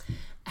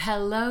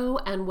Hello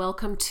and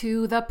welcome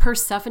to the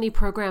Persephone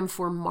program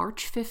for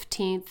March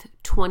 15th,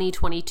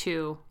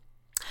 2022.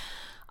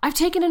 I've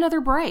taken another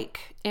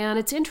break, and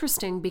it's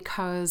interesting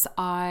because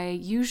I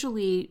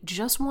usually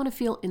just want to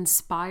feel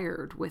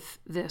inspired with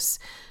this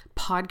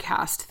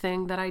podcast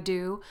thing that I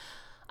do.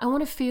 I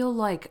want to feel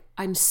like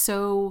I'm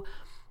so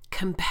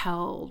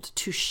compelled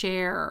to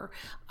share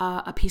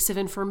a piece of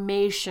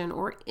information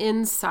or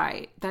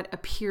insight that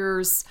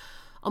appears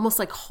almost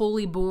like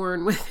wholly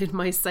born within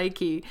my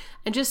psyche,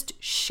 and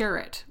just share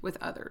it with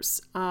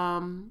others.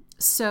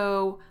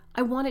 So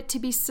I want it to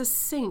be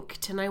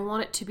succinct, and I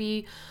want it to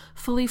be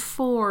fully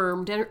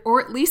formed, or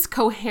at least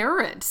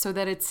coherent, so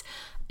that it's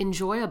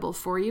enjoyable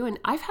for you. And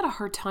I've had a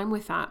hard time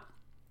with that,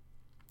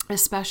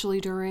 especially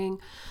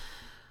during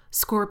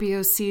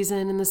Scorpio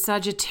season and the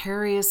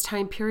Sagittarius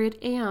time period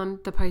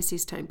and the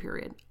Pisces time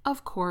period,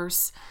 of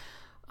course.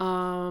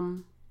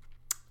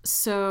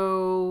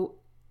 So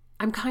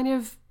I'm kind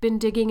of been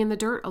digging in the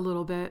dirt a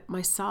little bit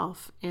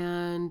myself,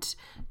 and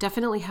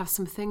definitely have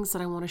some things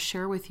that I want to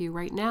share with you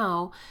right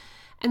now.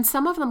 And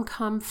some of them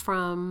come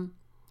from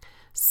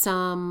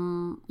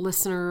some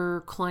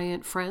listener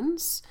client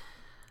friends,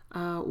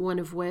 one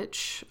of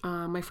which,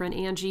 my friend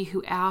Angie,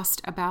 who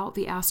asked about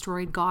the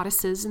Asteroid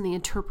Goddesses and the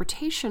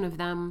interpretation of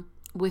them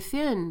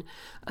within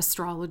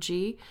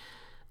astrology,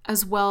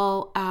 as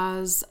well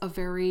as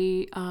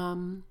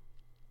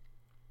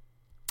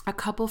a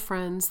couple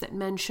friends that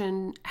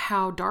mention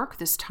how dark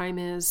this time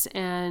is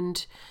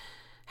and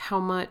how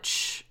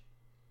much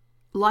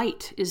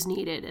light is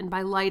needed. And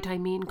by light, I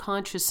mean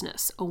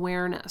consciousness,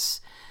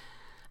 awareness.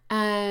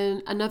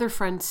 And another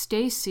friend,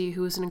 Stacy,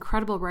 who is an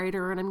incredible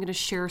writer, and I'm going to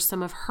share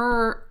some of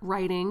her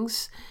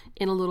writings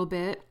in a little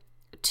bit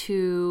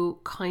to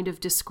kind of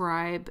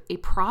describe a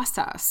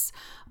process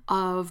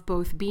of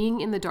both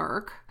being in the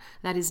dark,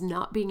 that is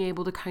not being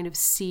able to kind of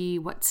see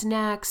what's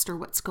next or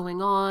what's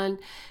going on,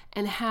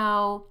 and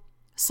how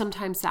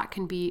sometimes that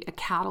can be a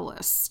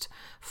catalyst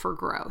for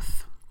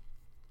growth.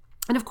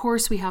 And of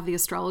course, we have the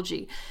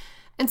astrology.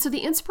 And so the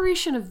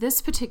inspiration of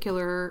this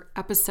particular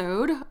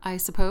episode, I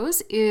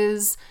suppose,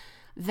 is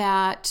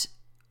that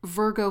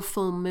Virgo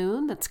full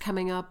moon that's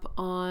coming up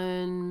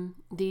on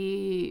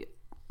the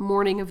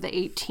morning of the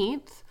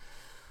 18th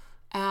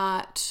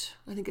at,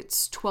 I think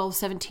it's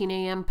 12:17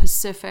 a.m.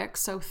 Pacific,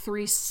 so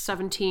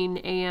 3:17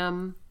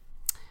 a.m.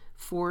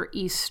 for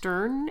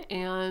Eastern,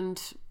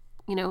 and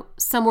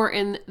somewhere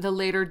in the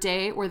later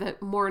day or the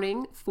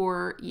morning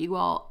for you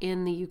all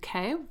in the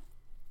UK.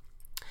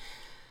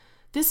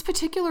 This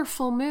particular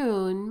full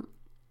moon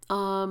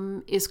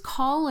is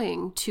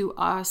calling to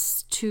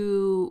us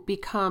to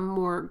become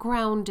more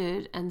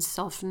grounded and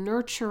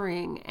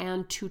self-nurturing,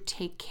 and to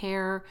take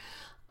care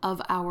of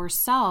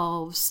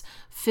ourselves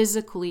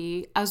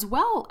physically as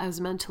well as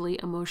mentally,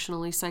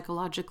 emotionally,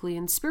 psychologically,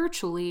 and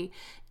spiritually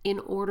in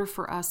order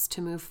for us to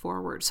move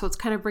forward. So it's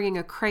kind of bringing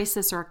a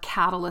crisis or a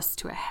catalyst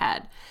to a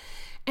head.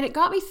 And it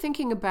got me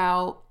thinking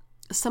about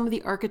some of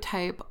the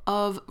archetype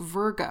of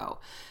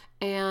Virgo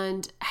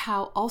and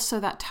how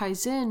also that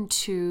ties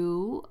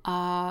into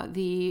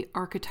the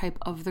archetype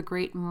of the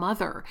Great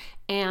Mother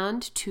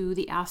and to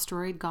the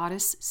asteroid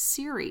goddess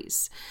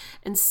Ceres.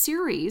 And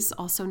Ceres,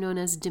 also known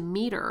as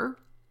Demeter,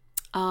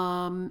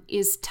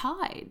 is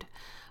tied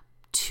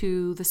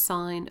to the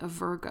sign of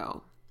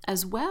Virgo,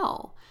 as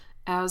well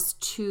as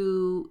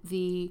to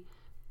the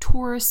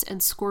Taurus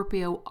and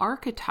Scorpio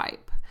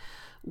archetype,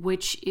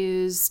 which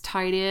is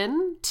tied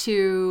in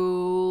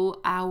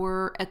to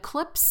our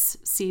eclipse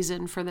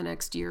season for the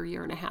next year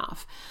and a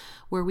half,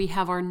 where we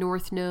have our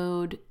north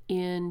node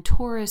in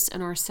Taurus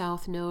and our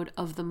south node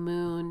of the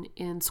moon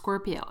in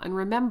Scorpio. And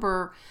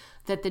remember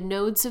that the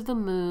nodes of the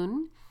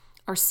moon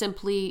are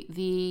simply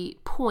the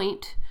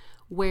point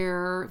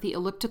where the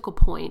elliptical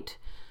point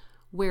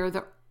where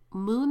the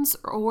moon's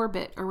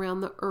orbit around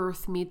the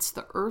Earth meets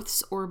the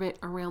Earth's orbit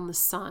around the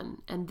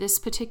sun. And this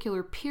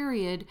particular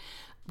period,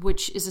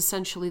 which is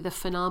essentially the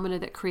phenomena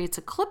that creates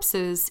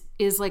eclipses,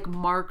 is like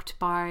marked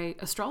by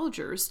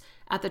astrologers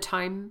at the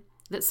time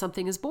that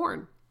something is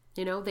born.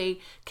 They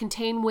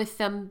contain with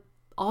them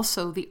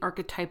also the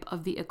archetype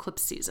of the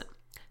eclipse season.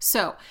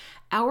 So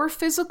our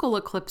physical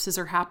eclipses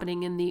are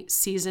happening in the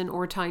season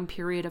or time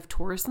period of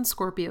Taurus and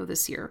Scorpio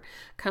this year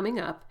coming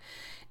up.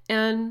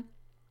 And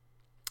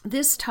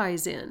this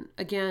ties in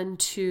again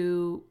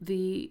to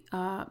the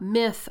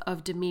myth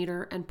of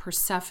Demeter and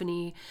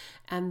Persephone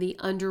and the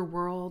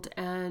underworld,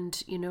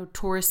 and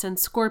Taurus and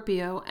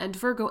Scorpio and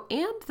Virgo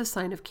and the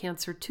sign of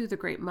Cancer to the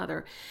Great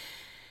Mother.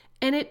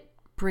 And it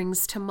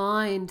brings to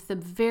mind the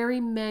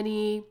very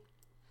many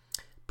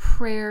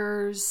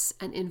prayers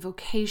and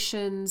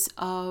invocations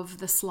of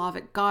the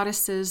Slavic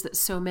goddesses that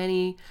so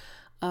many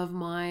of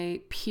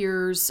my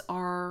peers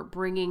are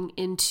bringing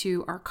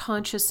into our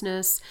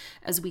consciousness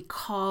as we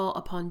call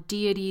upon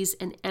deities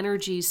and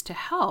energies to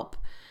help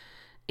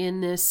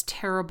in this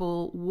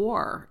terrible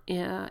war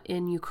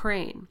in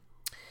Ukraine.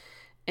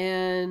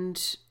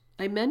 And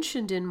I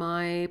mentioned in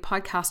my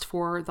podcast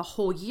for the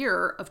whole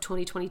year of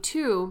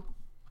 2022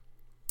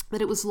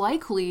 that it was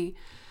likely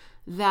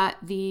that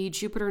the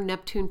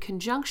Jupiter-Neptune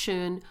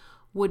conjunction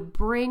would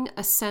bring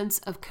a sense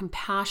of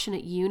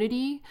compassionate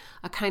unity,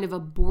 a kind of a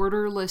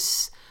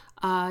borderless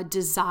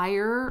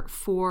desire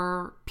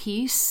for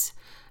peace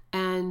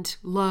and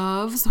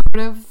love, sort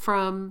of,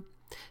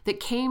 that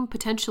came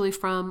potentially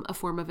from a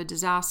form of a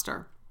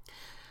disaster.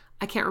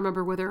 I can't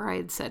remember whether I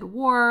had said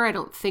war. I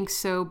don't think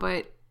so,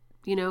 but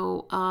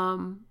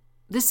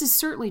this is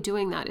certainly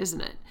doing that,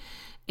 isn't it?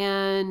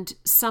 And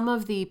some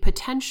of the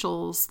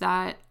potentials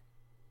that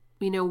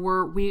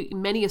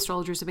many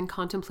astrologers have been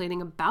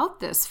contemplating about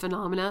this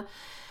phenomena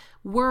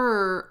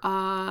were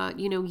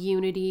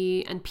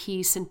unity and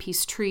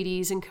peace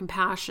treaties and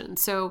compassion.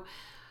 So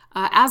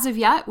as of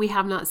yet, we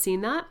have not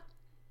seen that.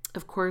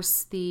 Of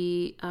course,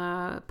 the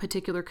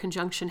particular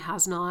conjunction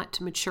has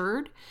not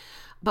matured,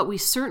 but we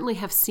certainly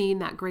have seen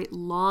that great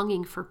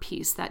longing for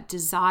peace, that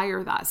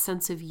desire, that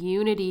sense of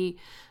unity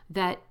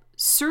that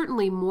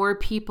certainly more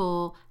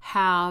people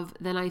have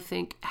than I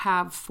think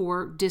have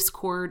for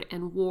discord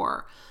and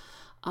war.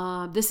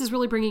 This is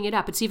really bringing it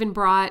up. It's even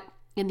brought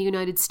in the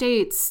United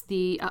States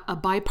a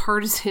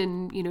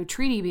bipartisan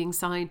treaty being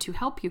signed to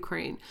help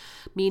Ukraine,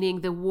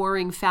 meaning the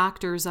warring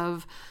factors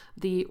of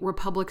the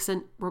Republicans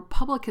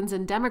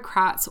and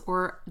Democrats,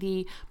 or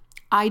the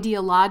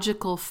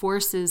ideological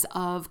forces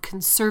of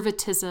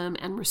conservatism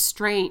and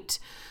restraint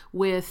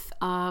with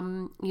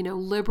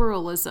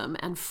liberalism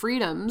and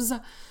freedoms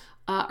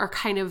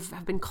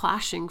have been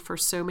clashing for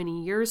so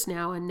many years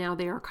now, and now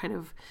they are kind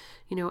of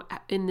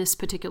in this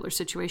particular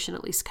situation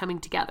at least coming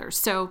together.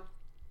 So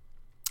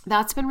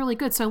that's been really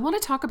good. So I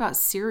want to talk about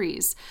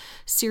Ceres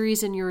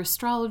in your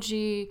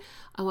astrology.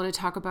 I want to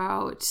talk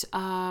about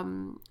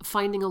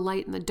finding a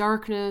light in the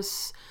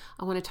darkness.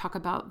 I want to talk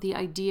about the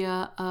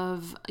idea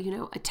of,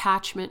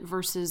 attachment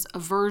versus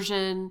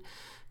aversion,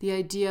 the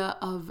idea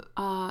of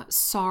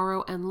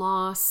sorrow and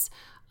loss,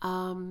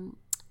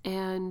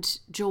 and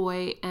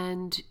joy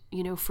and,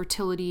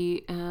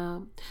 fertility,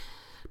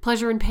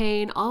 pleasure and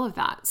pain, all of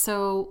that.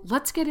 So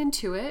let's get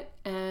into it.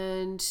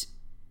 And,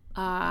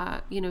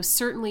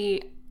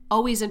 certainly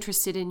always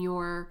interested in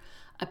your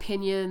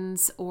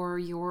opinions or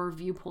your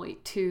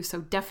viewpoint too. So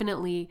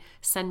definitely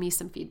send me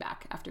some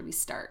feedback after we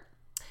start.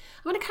 I'm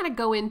going to kind of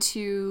go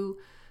into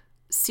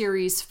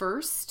Ceres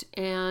first,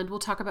 and we'll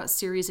talk about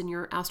Ceres in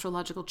your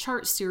astrological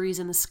chart, Ceres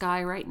in the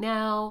sky right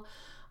now.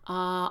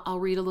 I'll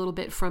read a little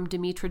bit from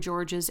Demetra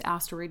George's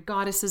Asteroid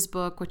Goddesses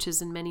book, which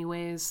is in many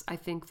ways, I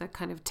think, the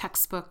kind of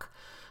textbook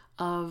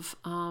of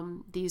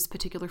these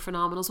particular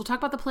phenomena. We'll talk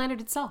about the planet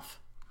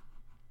itself.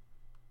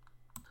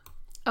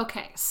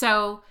 Okay,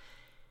 so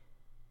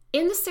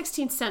in the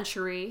 16th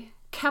century,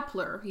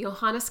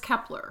 Johannes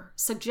Kepler,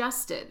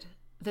 suggested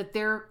that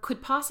there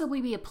could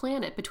possibly be a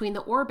planet between the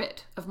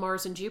orbit of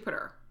Mars and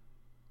Jupiter.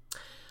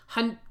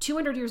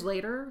 200 years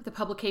later, the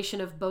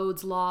publication of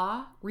Bode's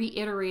Law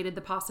reiterated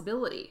the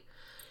possibility.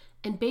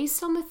 And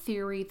based on the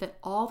theory that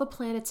all the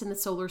planets in the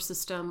solar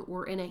system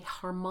were in a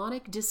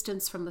harmonic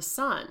distance from the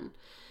sun,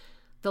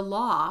 the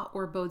law,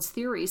 or Bode's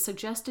theory,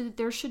 suggested that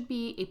there should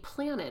be a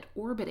planet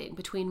orbiting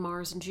between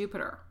Mars and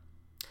Jupiter.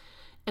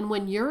 And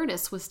when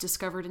Uranus was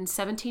discovered in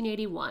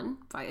 1781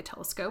 via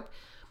telescope,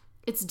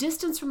 its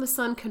distance from the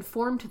sun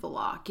conformed to the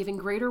law, giving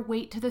greater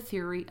weight to the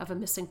theory of a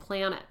missing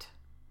planet.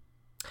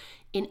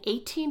 In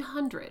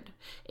 1800,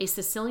 a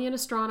Sicilian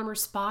astronomer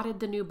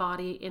spotted the new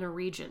body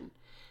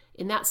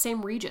in that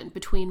same region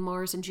between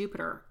Mars and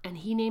Jupiter, and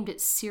he named it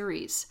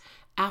Ceres,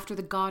 after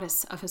the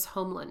goddess of his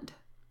homeland.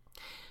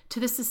 To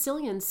the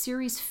Sicilians,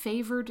 Ceres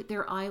favored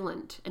their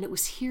island, and it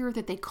was here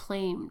that they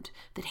claimed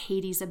that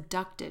Hades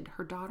abducted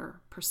her daughter,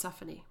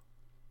 Persephone.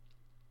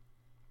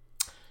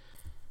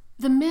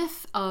 The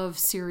myth of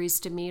Ceres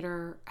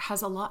Demeter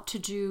has a lot to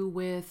do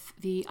with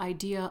the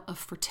idea of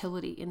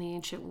fertility in the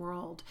ancient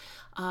world.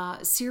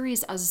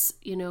 Ceres, as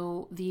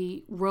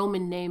the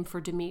Roman name for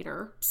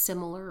Demeter,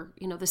 similar,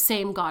 the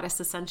same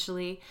goddess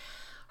essentially.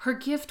 Her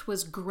gift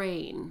was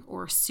grain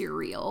or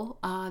cereal,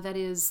 that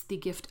is the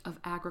gift of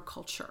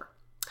agriculture.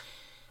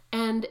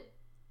 And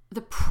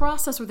the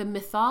process or the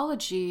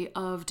mythology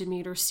of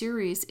Demeter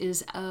Ceres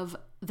is of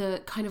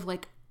the kind of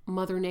like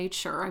Mother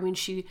Nature. I mean,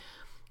 she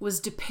was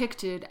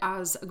depicted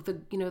as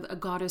a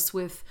goddess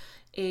with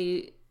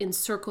a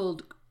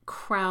encircled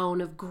crown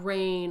of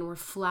grain or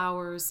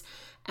flowers.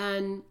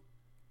 And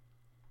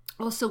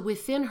also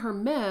within her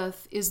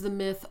myth is the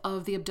myth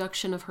of the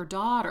abduction of her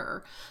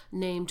daughter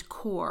named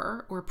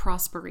Cor or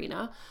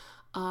Prosperina,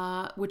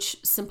 which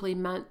simply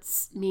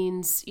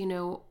means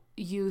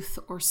youth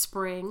or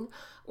spring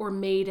or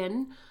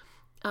maiden.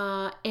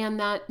 And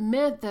that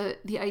myth,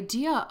 the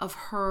idea of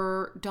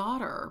her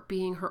daughter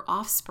being her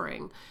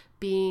offspring,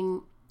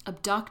 being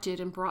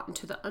abducted and brought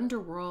into the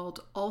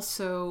underworld,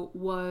 also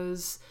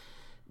was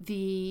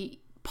the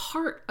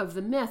part of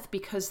the myth,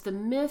 because the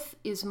myth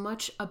is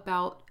much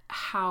about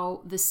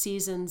how the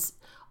seasons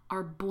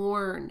are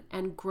born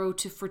and grow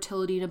to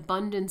fertility and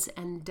abundance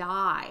and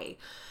die,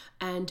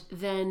 and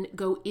then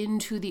go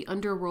into the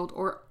underworld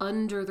or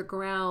under the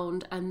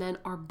ground and then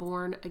are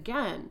born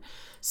again.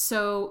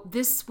 So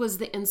this was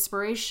the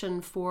inspiration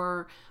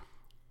for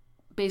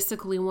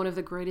basically one of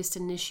the greatest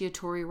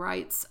initiatory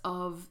rites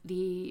of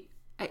the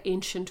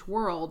ancient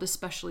world,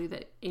 especially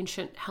the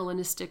ancient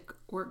Hellenistic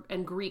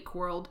and Greek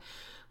world,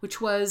 which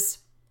was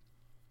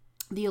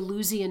the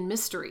Eleusinian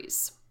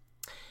Mysteries,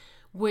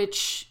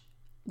 which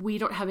we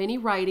don't have any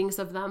writings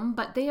of them,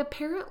 but they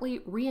apparently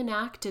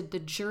reenacted the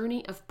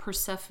journey of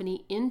Persephone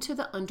into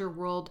the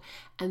underworld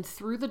and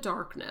through the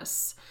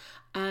darkness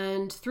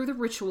and through the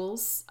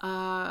rituals.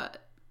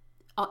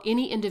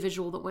 Any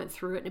individual that went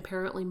through it, and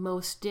apparently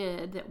most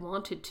did that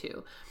wanted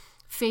to,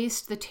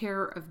 faced the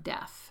terror of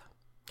death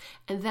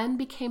and then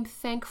became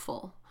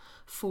thankful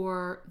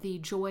for the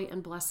joy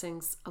and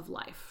blessings of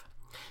life.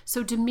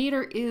 So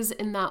Demeter is,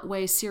 in that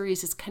way,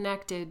 Ceres is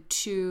connected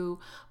to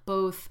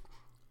both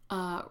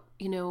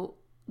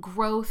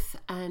growth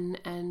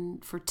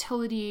and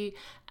fertility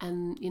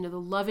and, the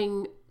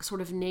loving sort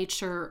of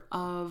nature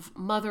of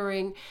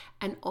mothering,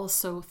 and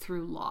also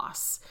through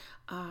loss.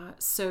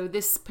 So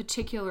this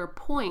particular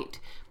point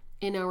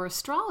in our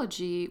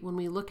astrology, when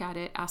we look at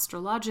it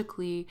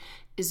astrologically,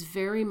 is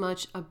very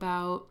much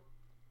about,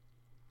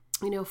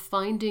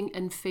 finding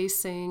and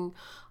facing,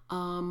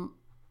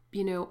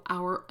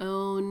 our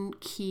own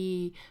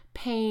key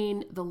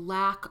pain, the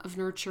lack of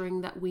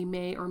nurturing that we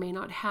may or may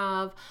not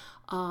have,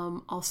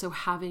 also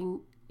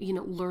having,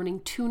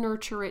 learning to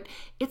nurture it.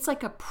 It's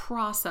like a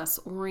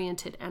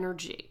process-oriented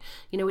energy.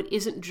 It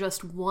isn't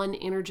just one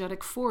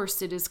energetic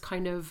force. It is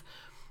kind of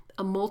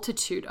a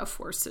multitude of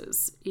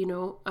forces.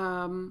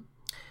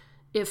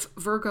 If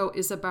Virgo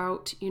is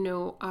about,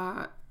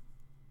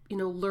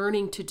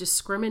 learning to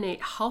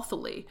discriminate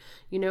healthily,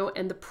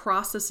 and the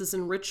processes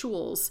and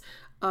rituals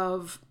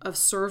of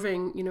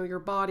serving, your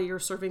body, or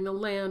serving the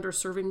land, or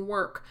serving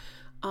work.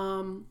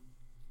 And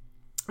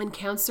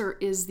Cancer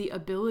is the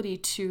ability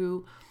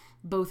to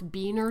both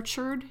be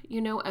nurtured,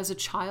 as a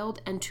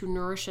child, and to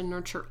nourish and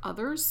nurture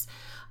others.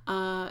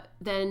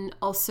 Then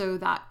also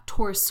that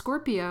Taurus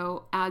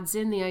Scorpio adds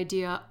in the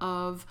idea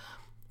of,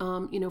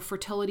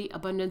 fertility,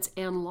 abundance,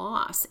 and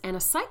loss, and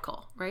a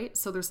cycle, right?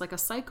 So there's like a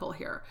cycle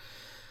here.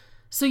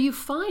 So you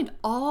find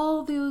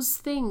all those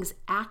things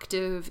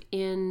active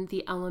in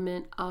the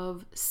element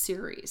of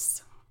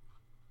Ceres.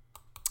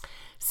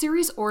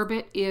 Ceres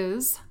orbit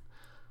is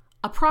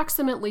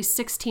approximately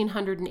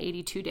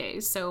 1,682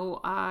 days. So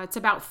it's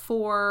about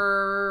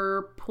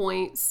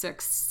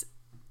 4.6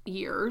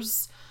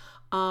 years.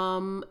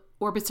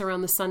 Orbits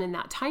around the sun in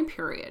that time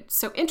period.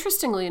 So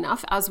interestingly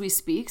enough, as we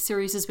speak,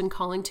 Ceres has been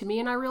calling to me,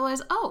 and I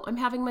realize, I'm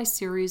having my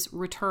Ceres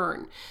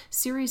return.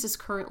 Ceres is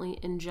currently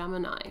in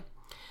Gemini.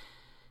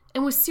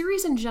 And with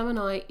Ceres in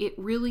Gemini, it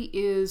really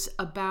is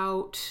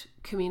about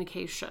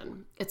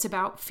communication. It's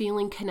about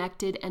feeling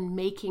connected and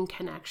making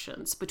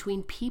connections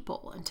between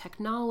people and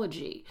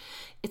technology.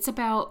 It's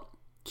about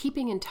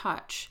keeping in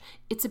touch.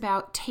 It's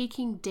about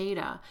taking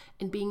data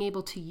and being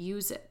able to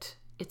use it.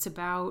 It's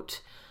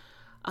about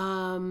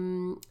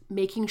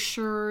making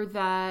sure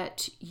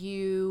that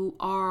you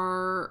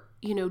are,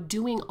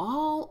 doing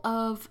all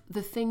of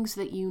the things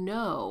that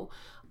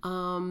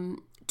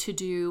to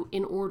do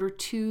in order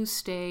to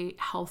stay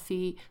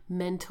healthy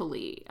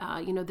mentally.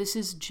 This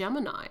is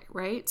Gemini,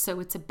 right? So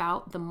it's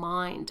about the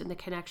mind and the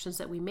connections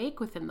that we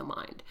make within the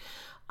mind.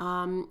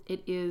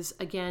 It is,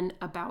 again,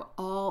 about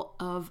all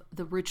of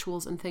the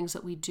rituals and things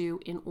that we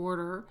do in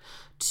order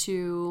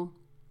to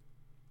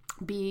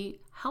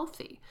be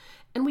healthy.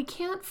 And we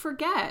can't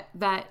forget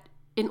that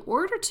in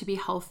order to be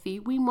healthy,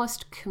 we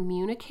must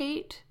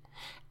communicate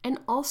and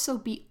also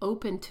be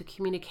open to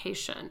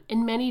communication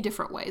in many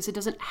different ways. It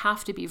doesn't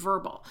have to be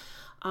verbal.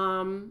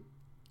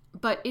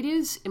 But it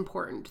is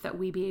important that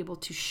we be able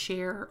to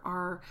share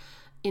our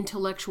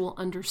intellectual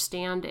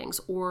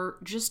understandings, or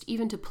just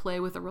even to play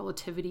with the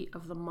relativity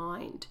of the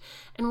mind.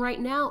 And right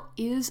now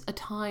is a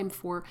time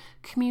for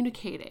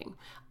communicating,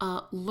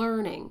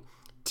 learning,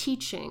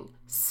 teaching,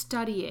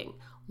 studying,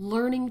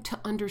 learning to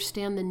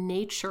understand the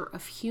nature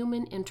of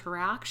human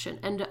interaction,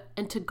 and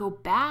to go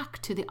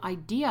back to the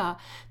idea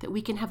that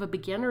we can have a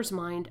beginner's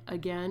mind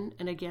again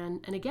and again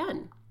and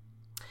again.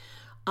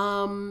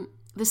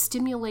 The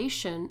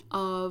stimulation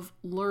of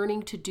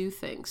learning to do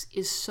things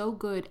is so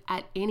good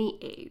at any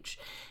age.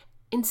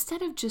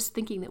 Instead of just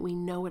thinking that we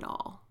know it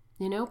all,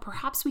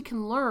 perhaps we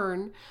can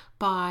learn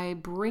by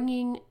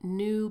bringing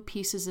new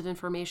pieces of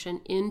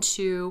information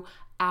into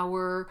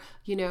our,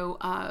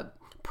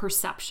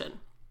 perception.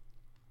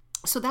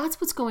 So that's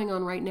what's going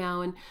on right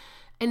now.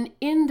 And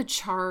in the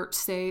chart,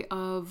 say,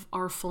 of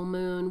our full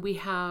moon, we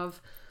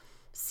have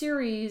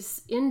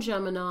Ceres in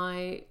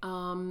Gemini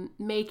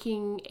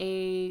making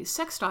a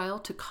sextile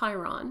to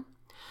Chiron.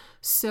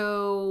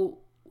 So,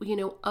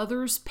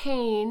 others'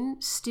 pain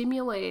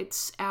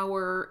stimulates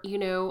our,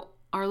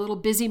 our little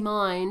busy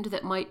mind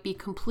that might be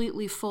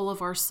completely full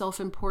of our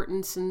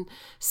self-importance and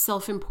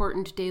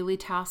self-important daily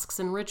tasks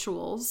and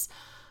rituals.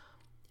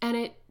 And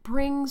it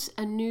brings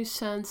a new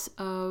sense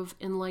of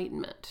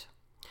enlightenment.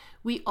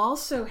 We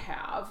also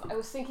have, I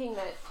was thinking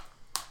that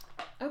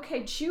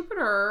Okay,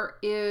 Jupiter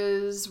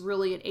is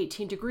really at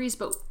 18 degrees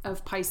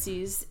of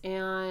Pisces,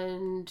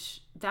 and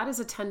that is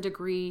a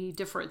 10-degree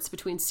difference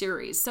between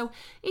Ceres. So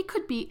it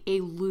could be a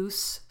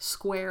loose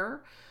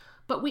square,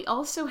 but we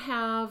also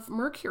have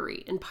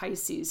Mercury in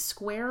Pisces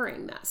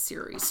squaring that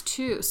Ceres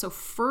too. So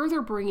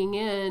further bringing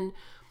in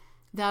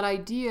that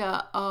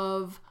idea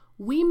of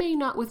we may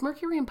not, with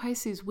Mercury in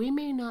Pisces, we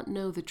may not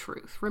know the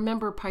truth.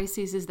 Remember,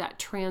 Pisces is that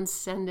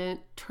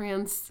transcendent,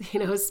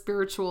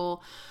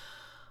 spiritual,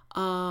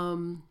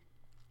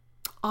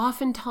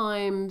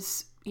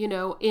 oftentimes,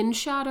 in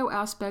shadow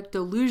aspect,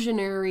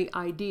 illusionary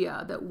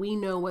idea that we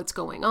know what's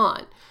going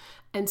on.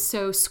 And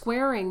so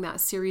squaring that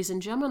Ceres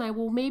in Gemini,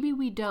 well, maybe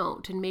we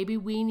don't. And maybe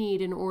we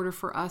need, in order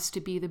for us to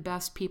be the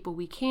best people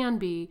we can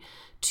be,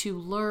 to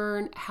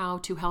learn how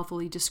to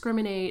healthily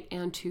discriminate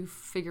and to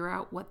figure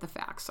out what the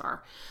facts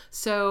are.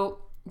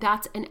 So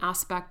that's an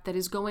aspect that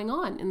is going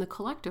on in the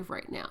collective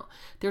right now.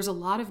 There's a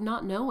lot of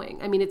not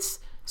knowing. I mean, it's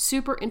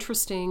super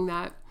interesting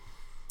that,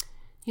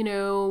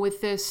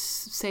 with this,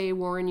 say,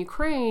 war in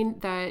Ukraine,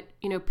 that,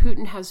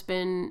 Putin has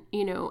been,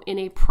 in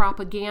a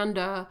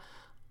propaganda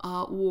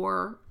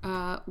war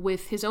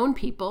with his own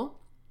people,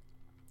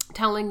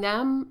 telling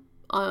them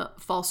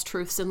false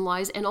truths and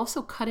lies, and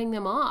also cutting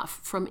them off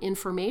from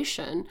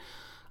information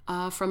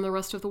from the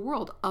rest of the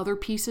world, other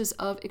pieces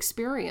of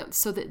experience,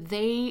 so that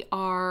they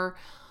are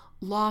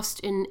lost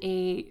in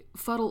a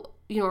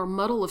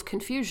muddle of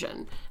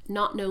confusion,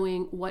 not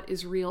knowing what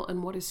is real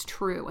and what is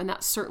true. And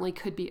that certainly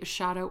could be a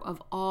shadow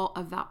of all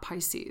of that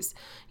Pisces,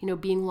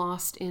 being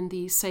lost in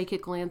the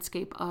psychic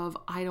landscape of,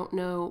 I don't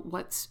know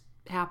what's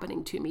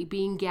happening to me,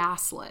 being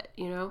gaslit,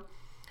 so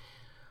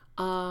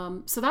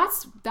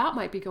that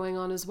might be going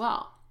on as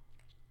well.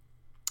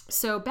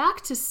 So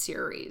back to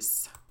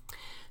Ceres.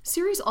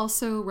 Ceres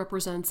also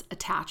represents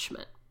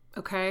attachment.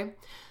 Okay.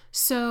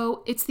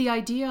 So it's the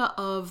idea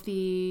of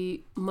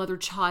the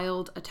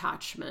mother-child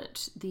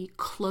attachment, the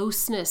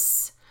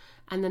closeness,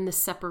 and then the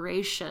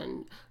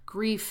separation,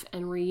 grief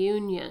and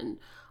reunion.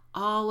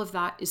 All of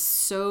that is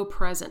so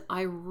present.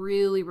 I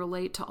really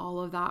relate to all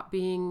of that,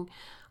 being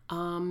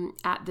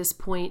at this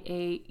point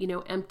a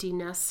empty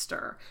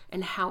nester,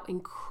 and how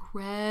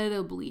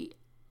incredibly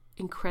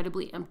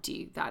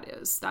empty that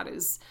is. That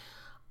is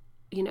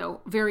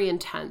very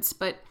intense.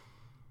 But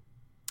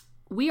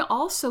we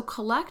also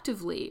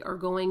collectively are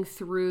going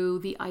through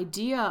the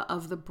idea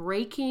of the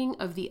breaking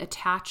of the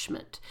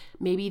attachment,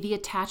 maybe the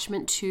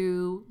attachment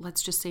to,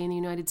 let's just say in the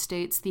United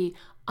States, the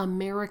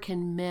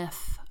American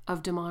myth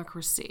of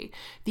democracy,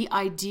 the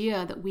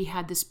idea that we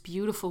had this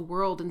beautiful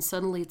world and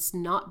suddenly it's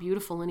not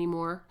beautiful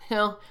anymore.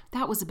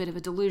 That was a bit of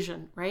a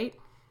delusion, right?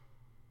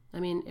 I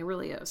mean, it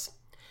really is.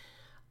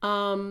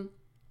 But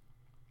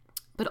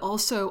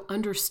also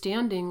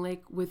understanding,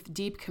 like, with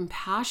deep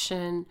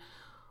compassion,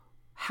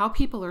 how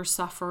people are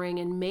suffering,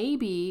 and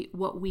maybe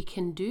what we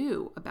can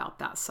do about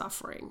that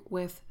suffering,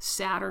 with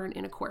Saturn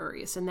in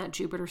Aquarius and that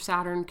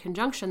Jupiter-Saturn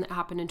conjunction that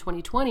happened in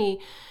 2020,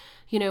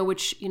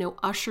 which,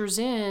 ushers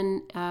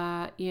in,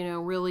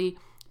 really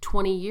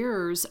 20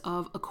 years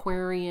of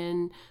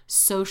Aquarian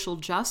social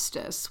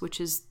justice, which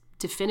is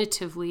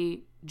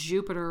definitively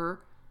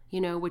Jupiter,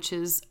 which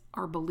is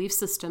our belief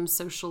system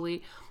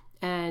socially,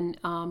 and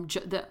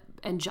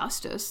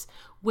justice,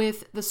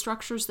 with the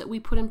structures that we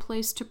put in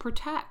place to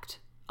protect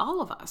all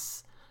of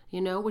us,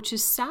 which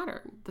is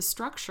Saturn, the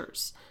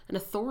structures and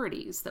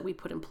authorities that we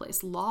put in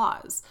place,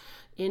 laws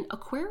in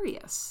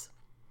Aquarius.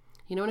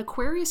 And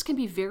Aquarius can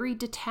be very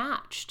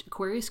detached.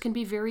 Aquarius can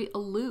be very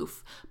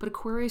aloof, but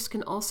Aquarius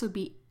can also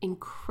be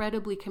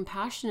incredibly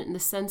compassionate in the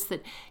sense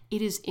that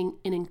it is an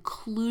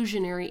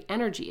inclusionary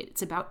energy.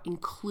 It's about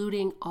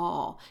including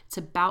all. It's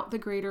about the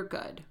greater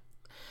good.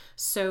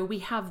 So we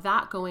have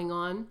that going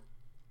on.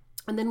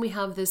 And then we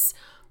have this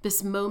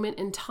moment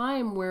in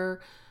time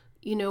where,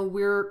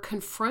 we're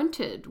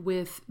confronted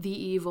with the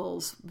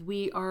evils.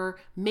 We are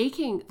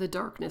making the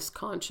darkness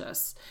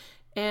conscious,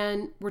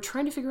 and we're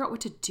trying to figure out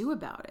what to do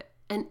about it.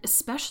 And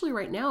especially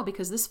right now,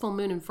 because this full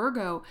moon in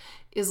Virgo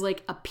is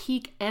like a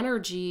peak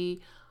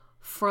energy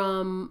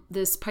from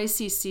this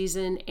Pisces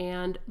season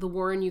and the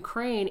war in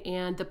Ukraine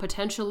and the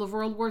potential of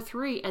World War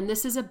III. And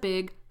this is a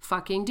big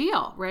fucking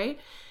deal, right?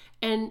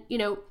 And,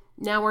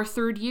 now our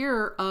third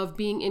year of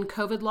being in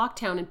COVID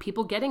lockdown and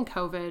people getting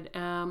COVID.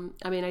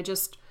 I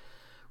just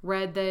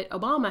read that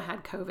Obama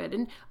had COVID,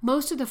 and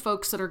most of the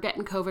folks that are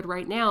getting COVID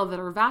right now that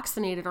are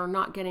vaccinated are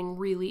not getting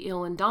really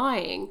ill and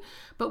dying,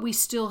 but we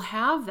still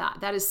have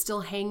that is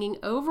still hanging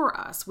over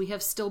us. We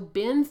have still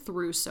been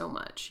through so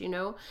much, and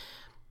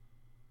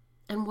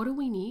what do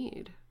we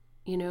need?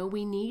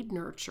 We need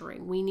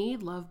nurturing, we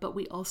need love, but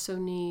we also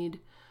need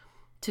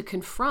to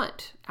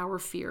confront our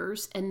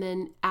fears and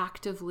then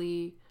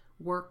actively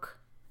work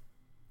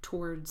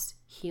towards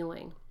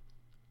healing,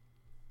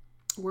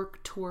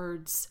 work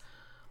towar's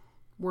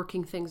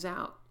working things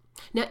out.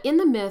 Now, in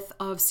the myth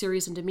of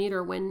Ceres and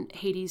Demeter, when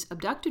Hades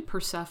abducted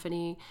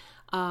Persephone,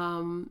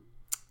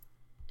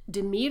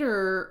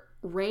 Demeter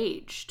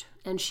raged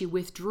and she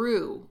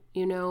withdrew,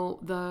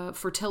 the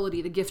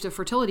fertility, the gift of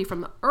fertility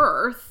from the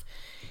earth.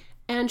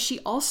 And she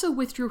also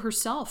withdrew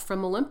herself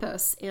from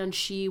Olympus, and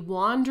she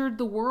wandered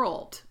the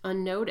world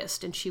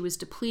unnoticed, and she was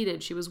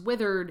depleted, she was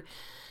withered,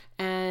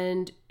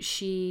 and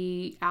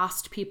she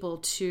asked people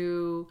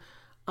to,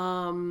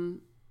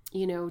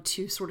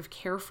 to sort of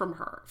care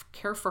for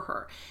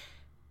her.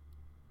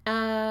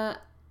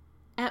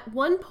 At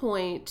one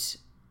point,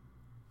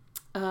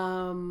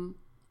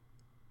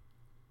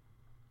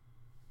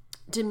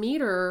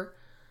 Demeter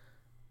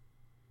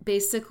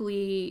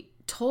basically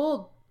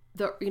told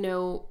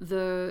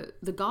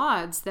the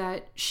gods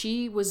that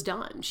she was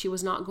done. She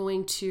was not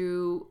going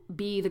to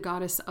be the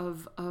goddess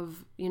of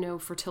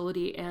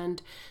fertility,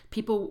 and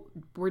people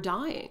were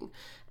dying.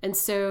 And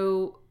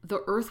so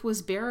the earth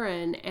was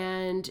barren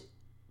and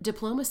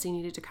diplomacy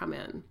needed to come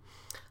in.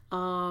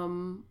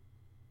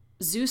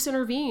 Zeus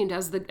intervened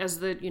as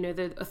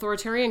the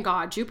authoritarian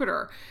god,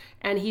 Jupiter,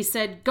 and he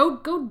said,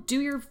 go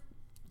do your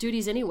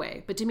duties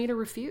anyway. But Demeter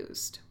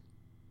refused.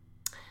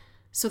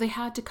 So they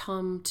had to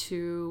come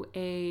to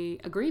a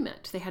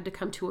agreement. They had to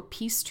come to a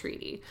peace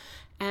treaty.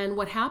 And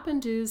what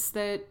happened is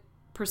that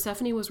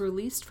Persephone was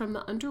released from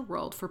the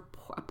underworld for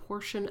a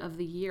portion of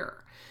the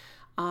year.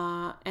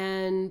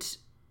 And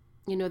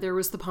there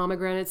was the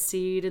pomegranate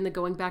seed and the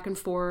going back and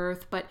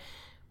forth. But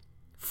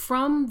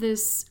from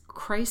this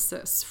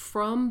crisis,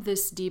 from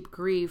this deep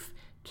grief,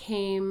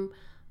 came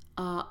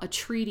a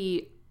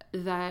treaty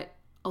that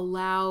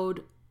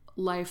allowed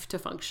life to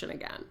function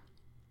again.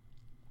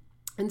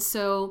 And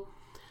so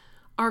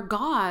our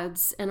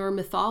gods and our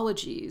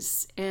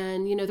mythologies,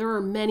 and there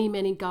are many,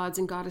 many gods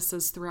and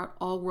goddesses throughout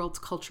all world's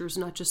cultures,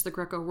 not just the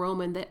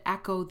Greco-Roman, that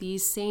echo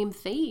these same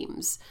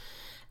themes.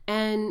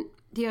 And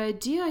the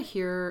idea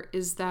here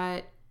is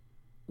that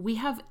we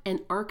have an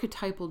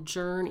archetypal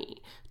journey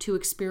to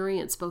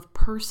experience both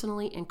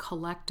personally and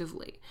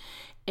collectively.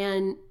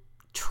 And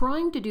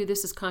trying to do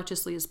this as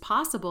consciously as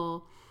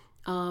possible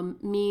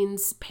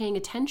means paying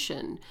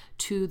attention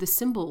to the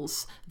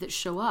symbols that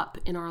show up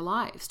in our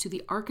lives, to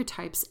the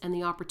archetypes and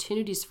the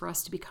opportunities for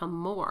us to become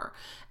more.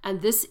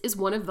 And this is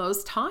one of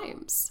those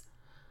times.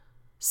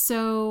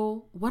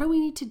 So what do we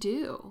need to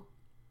do?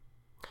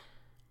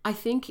 I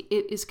think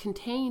it is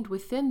contained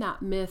within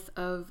that myth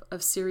of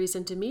Ceres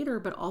and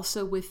Demeter, but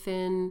also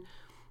within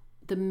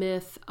the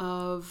myth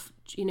of,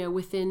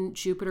 within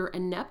Jupiter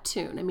and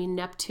Neptune. I mean,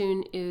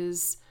 Neptune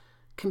is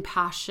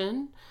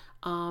compassion,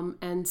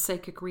 and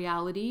psychic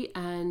reality,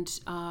 and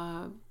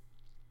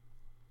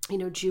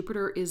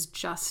Jupiter is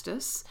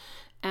justice.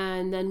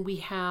 And then we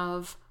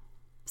have,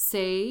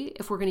 say,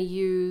 if we're going to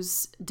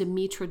use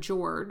Demetra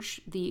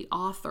George, the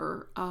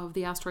author of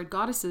the Asteroid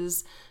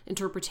Goddesses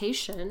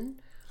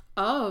interpretation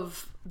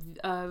of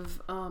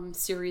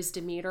Ceres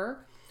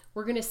Demeter,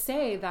 we're going to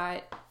say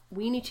that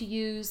we need to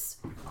use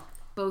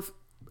both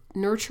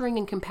nurturing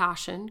and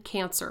compassion,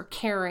 Cancer,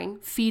 caring,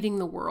 feeding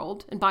the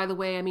world. And by the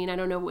way, I mean, I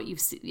don't know what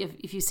you've seen,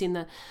 if you've seen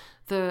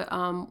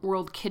the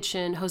World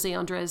Kitchen, Jose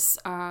Andres,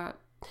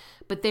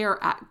 but they are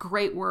at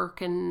great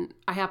work. And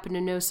I happen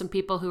to know some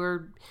people who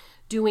are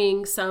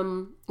doing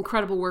some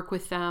incredible work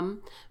with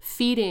them,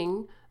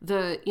 feeding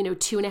the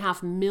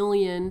 2.5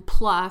 million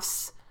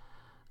plus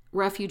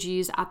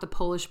refugees at the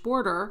Polish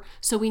border.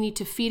 So we need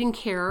to feed and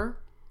care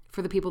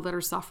for the people that are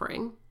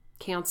suffering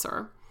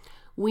cancer.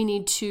 We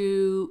need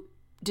to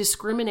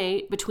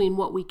discriminate between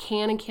what we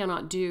can and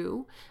cannot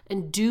do,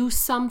 and do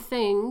some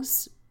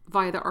things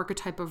via the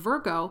archetype of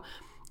Virgo.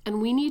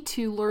 And we need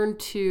to learn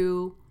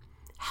to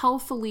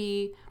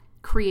healthily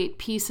create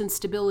peace and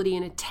stability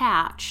and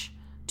attach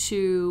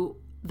to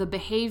the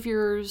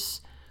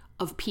behaviors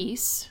of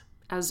peace,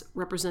 as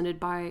represented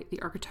by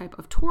the archetype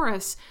of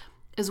Taurus,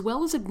 as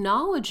well as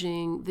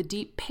acknowledging the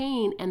deep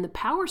pain and the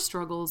power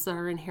struggles that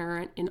are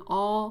inherent in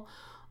all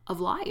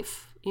of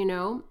life,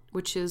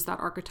 which is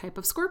that archetype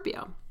of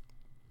Scorpio.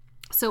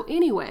 So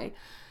anyway,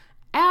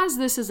 as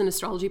this is an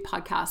astrology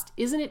podcast,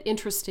 isn't it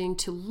interesting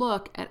to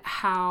look at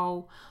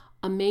how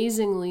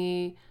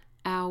amazingly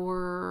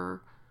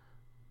our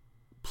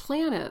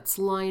planets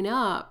line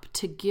up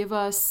to give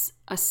us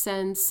a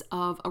sense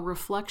of a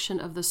reflection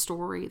of the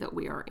story that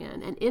we are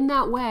in? And in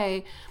that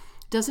way,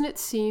 doesn't it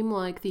seem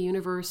like the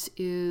universe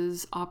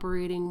is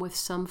operating with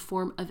some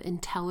form of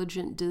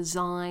intelligent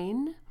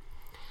design,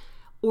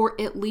 or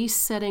at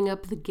least setting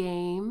up the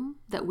game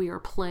that we are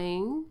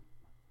playing?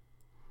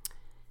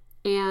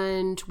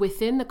 And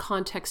within the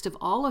context of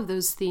all of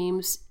those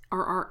themes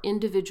are our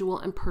individual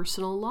and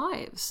personal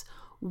lives.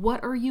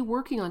 What are you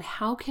working on?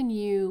 How can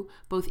you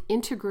both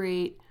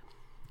integrate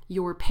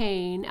your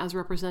pain, as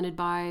represented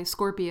by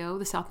Scorpio,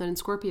 the South Node in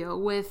Scorpio,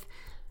 with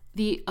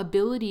the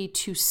ability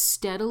to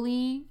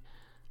steadily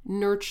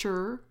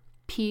nurture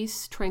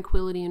peace,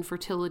 tranquility, and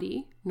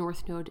fertility,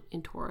 North Node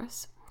in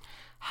Taurus?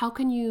 How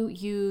can you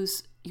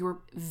use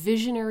your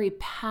visionary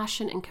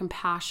passion and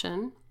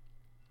compassion,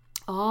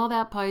 all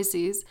that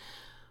Pisces,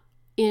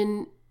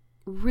 in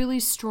really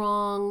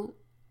strong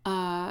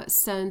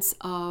sense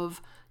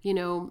of,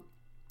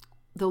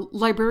 the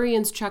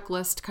librarian's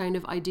checklist kind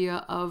of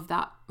idea of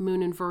that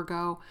moon in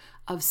Virgo,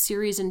 of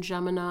Ceres and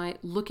Gemini,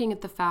 looking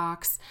at the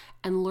facts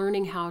and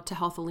learning how to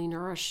healthily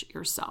nourish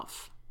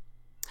yourself.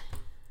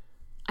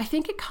 I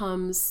think it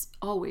comes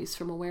always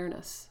from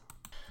awareness.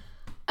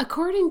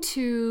 According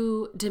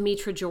to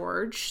Demetra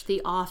George,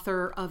 the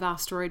author of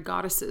Asteroid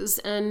Goddesses,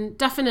 and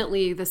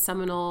definitely the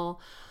seminal,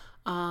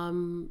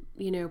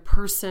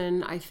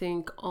 person, I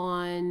think,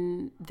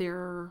 on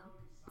their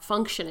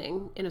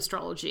functioning in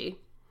astrology,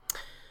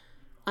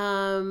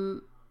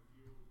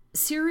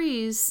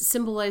 Ceres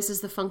symbolizes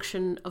the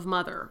function of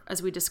mother,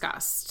 as we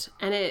discussed,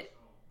 and it,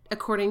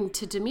 according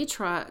to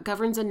Demetra,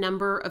 governs a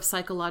number of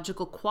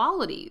psychological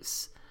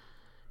qualities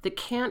that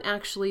can't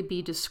actually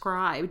be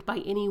described by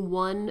any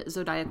one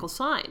zodiacal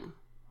sign.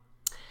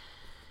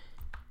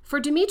 For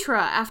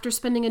Demetra, after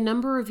spending a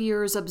number of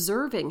years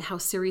observing how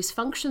Ceres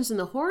functions in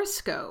the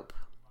horoscope,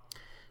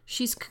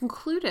 she's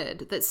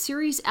concluded that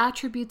Ceres'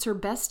 attributes are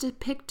best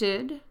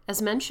depicted, as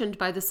mentioned,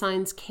 by the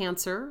signs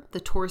Cancer, the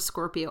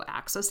Taurus-Scorpio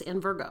axis,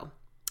 and Virgo.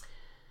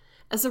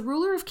 As the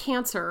ruler of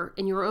Cancer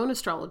in your own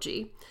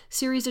astrology,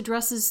 Ceres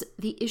addresses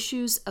the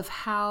issues of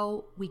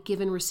how we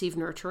give and receive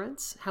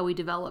nurturance, how we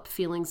develop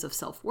feelings of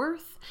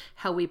self-worth,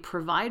 how we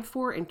provide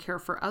for and care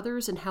for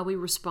others, and how we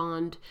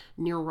respond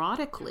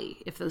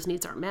neurotically if those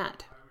needs aren't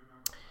met.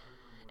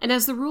 And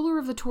as the ruler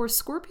of the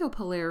Taurus-Scorpio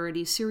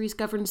polarity, Ceres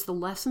governs the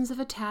lessons of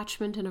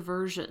attachment and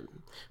aversion,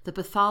 the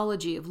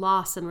pathology of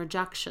loss and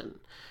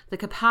rejection, the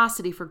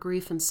capacity for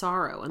grief and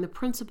sorrow, and the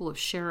principle of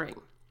sharing.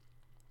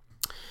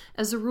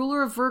 As the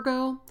ruler of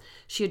Virgo,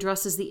 she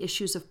addresses the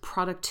issues of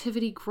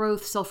productivity,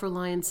 growth,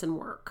 self-reliance, and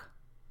work.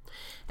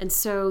 And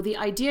so the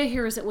idea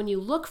here is that when you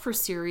look for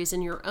Ceres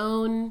in your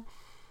own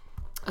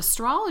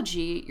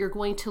astrology, you're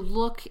going to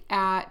look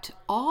at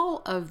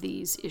all of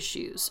these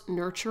issues,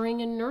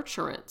 nurturing and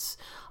nurturance,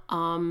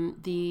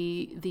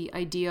 the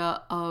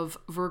idea of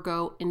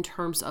Virgo in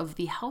terms of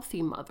the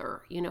healthy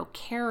mother,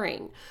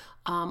 caring,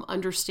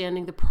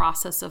 understanding the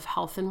process of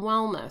health and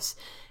wellness,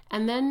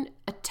 and then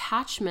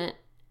attachment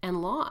and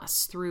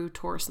loss through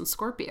Taurus and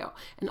Scorpio.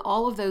 And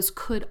all of those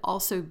could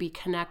also be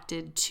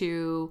connected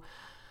to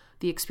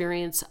the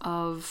experience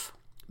of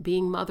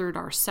being mothered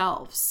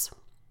ourselves.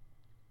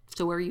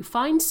 So where you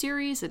find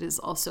Ceres, it is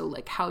also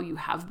like how you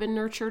have been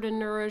nurtured and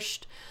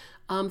nourished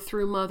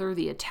through mother,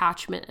 the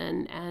attachment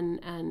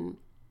and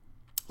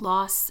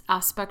loss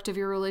aspect of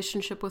your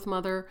relationship with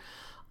mother,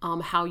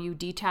 how you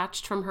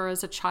detached from her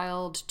as a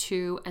child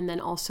too, and then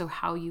also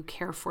how you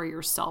care for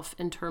yourself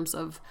in terms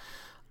of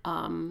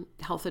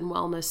health and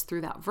wellness through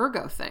that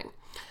Virgo thing.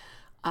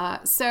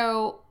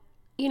 So,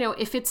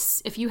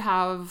 if you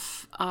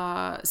have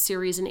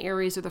Ceres in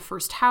Aries or the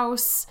first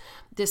house,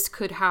 this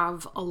could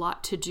have a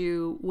lot to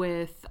do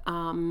with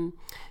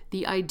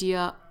the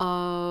idea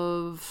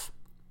of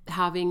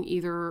having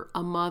either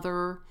a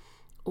mother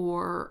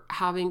or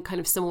having kind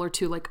of similar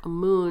to like a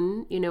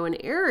moon, in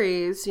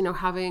Aries,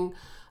 having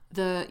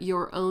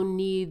your own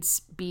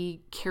needs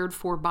be cared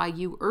for by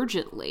you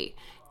urgently.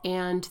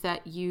 And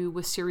that you,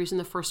 with Ceres in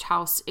the first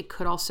house, it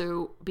could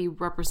also be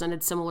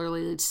represented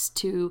similarly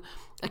to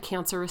a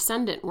Cancer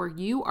ascendant, where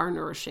you are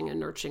nourishing and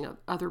nurturing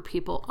other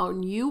people,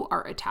 and you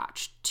are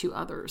attached to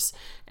others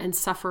and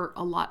suffer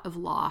a lot of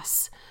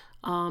loss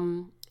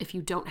if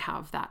you don't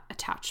have that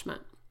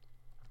attachment.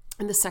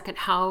 In the second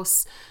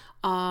house,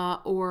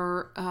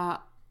 or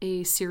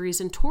a Ceres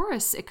in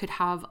Taurus, it could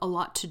have a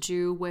lot to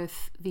do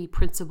with the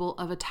principle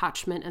of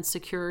attachment and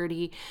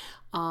security,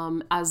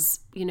 as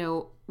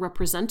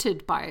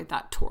represented by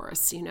that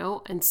Taurus,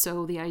 and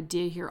so the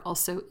idea here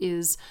also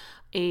is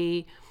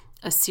a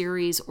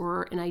Ceres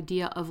or an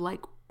idea of like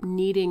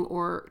needing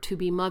or to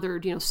be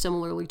mothered,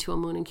 similarly to a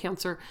moon in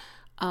Cancer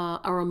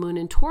or a moon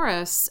in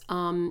Taurus,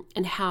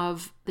 and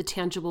have the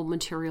tangible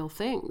material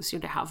things,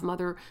 to have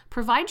mother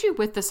provide you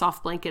with the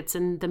soft blankets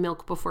and the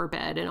milk before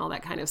bed and all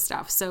that kind of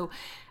stuff. So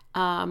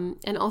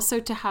and also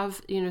to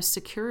have,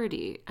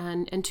 security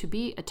and to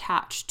be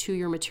attached to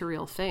your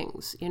material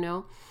things,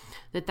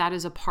 that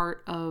is a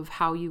part of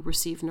how you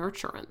receive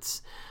nurturance.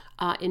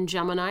 In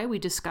Gemini, we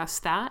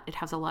discussed that. It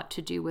has a lot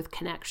to do with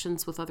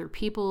connections with other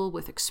people,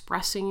 with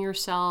expressing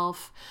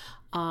yourself,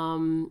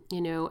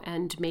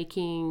 and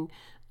making,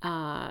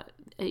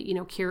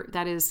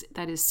 that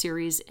is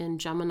Ceres in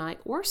Gemini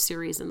or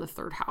Ceres in the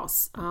third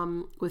house,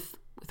 with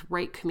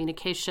right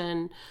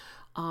communication.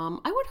 I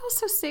would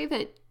also say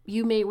that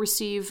you may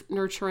receive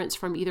nurturance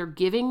from either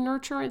giving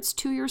nurturance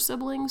to your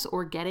siblings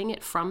or getting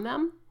it from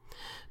them.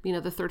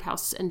 The third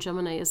house in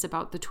Gemini is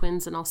about the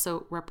twins and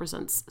also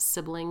represents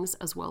siblings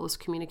as well as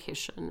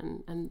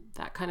communication and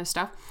that kind of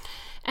stuff.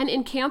 And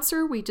in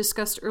Cancer, we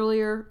discussed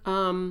earlier,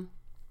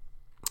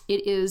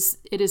 it is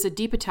a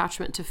deep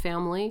attachment to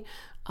family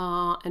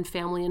and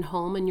family and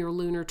home and your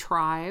lunar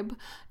tribe.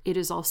 It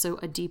is also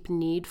a deep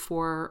need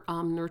for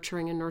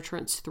nurturing and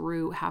nurturance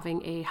through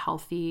having a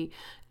healthy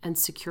and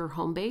secure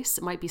home base.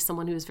 It might be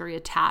someone who is very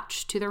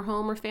attached to their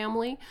home or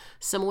family,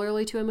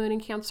 similarly to a moon in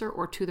Cancer,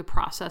 or to the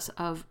process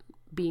of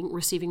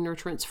receiving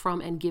nurturance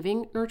from and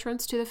giving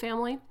nurturance to the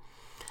family.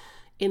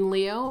 In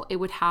Leo, it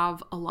would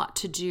have a lot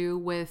to do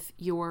with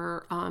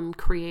your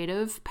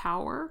creative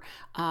power.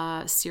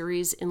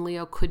 Ceres in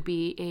Leo could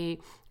be a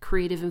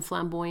creative and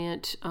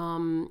flamboyant,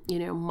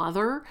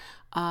 mother,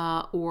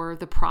 or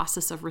the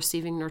process of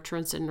receiving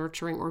nurturance and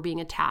nurturing, or being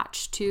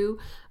attached to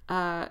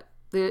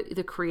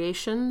the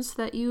creations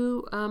that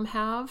you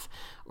have,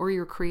 or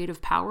your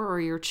creative power,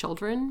 or your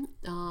children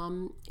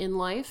in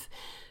life.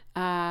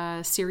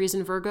 Ceres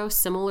and Virgo,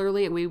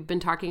 similarly, we've been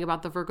talking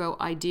about the Virgo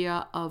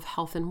idea of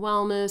health and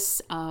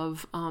wellness,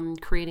 of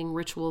creating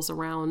rituals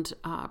around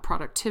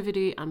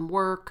productivity and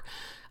work.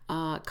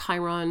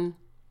 Chiron,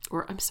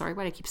 or I'm sorry,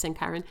 why do I keep saying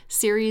Chiron?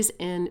 Ceres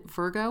in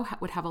Virgo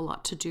would have a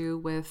lot to do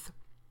with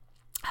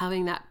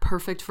having that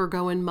perfect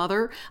Virgoan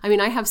mother. I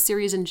mean, I have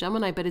Ceres in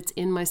Gemini, but it's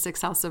in my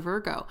 6th house of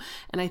Virgo.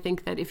 And I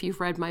think that if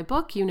you've read my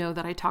book, you know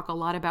that I talk a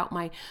lot about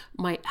my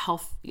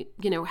health,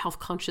 health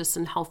conscious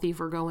and healthy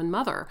Virgoan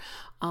mother,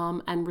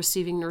 and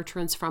receiving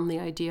nurturance from the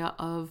idea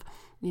of,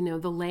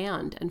 the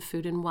land and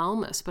food and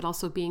wellness, but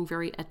also being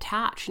very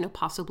attached,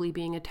 possibly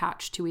being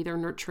attached to either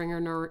nurturing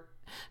or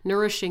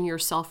nourishing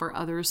yourself or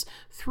others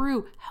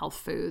through health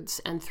foods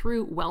and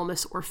through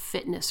wellness or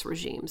fitness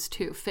regimes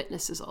too.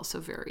 Fitness is also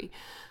very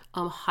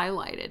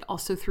highlighted,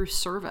 also through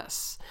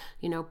service,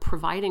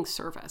 providing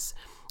service.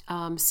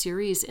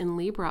 Ceres in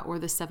Libra, or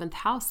the 7th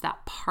house,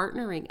 that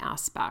partnering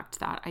aspect,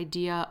 that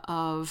idea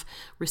of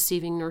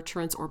receiving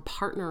nurturance or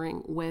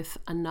partnering with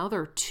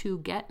another to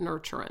get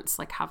nurturance,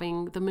 like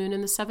having the moon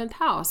in the 7th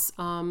house,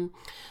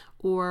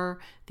 or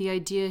the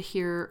idea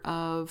here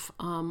of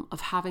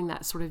having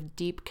that sort of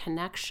deep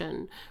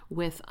connection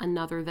with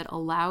another that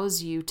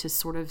allows you to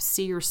sort of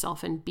see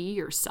yourself and be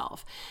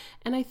yourself.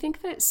 And I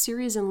think that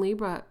Ceres in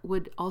Libra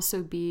would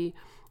also be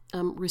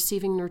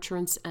receiving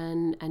nurturance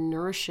and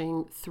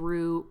nourishing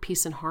through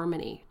peace and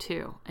harmony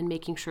too, and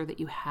making sure that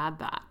you had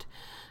that,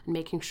 and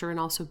making sure, and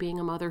also being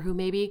a mother who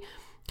maybe,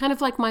 kind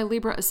of like my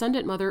Libra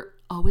ascendant mother,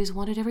 always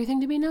wanted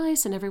everything to be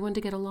nice and everyone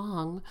to get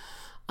along.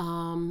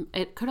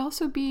 It could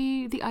also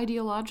be the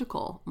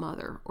ideological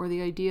mother, or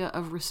the idea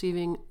of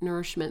receiving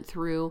nourishment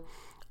through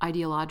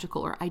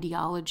ideological or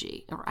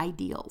ideology or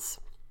ideals.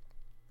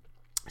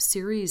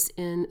 Ceres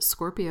in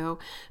Scorpio,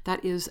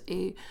 that is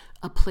a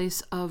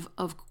place of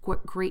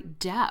great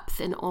depth,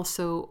 and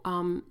also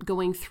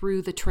going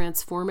through the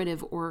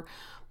transformative or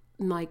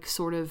like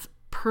sort of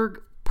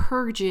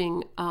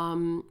purging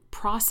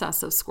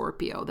process of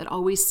Scorpio that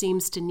always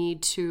seems to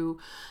need to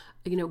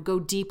go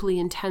deeply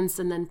intense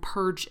and then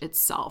purge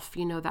itself.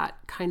 That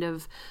kind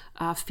of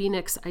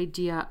phoenix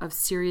idea of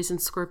Ceres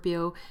and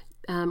Scorpio,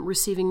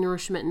 receiving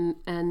nourishment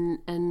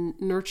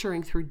and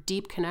nurturing through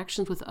deep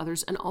connections with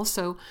others, and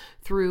also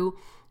through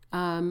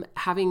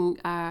having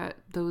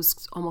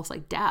those almost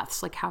like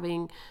deaths, like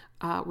having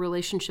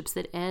relationships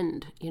that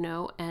end,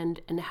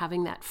 and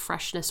having that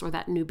freshness or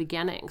that new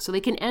beginning. So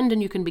they can end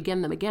and you can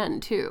begin them again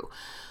too.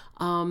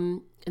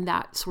 And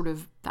that sort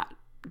of that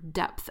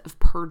depth of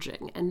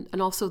purging, and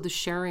also the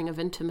sharing of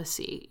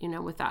intimacy,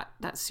 with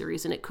that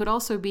series. And it could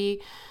also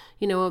be,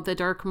 the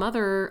dark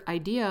mother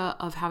idea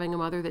of having a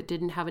mother that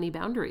didn't have any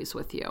boundaries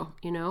with you,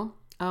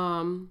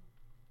 I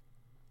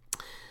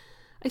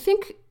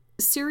think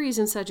Ceres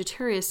in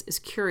Sagittarius is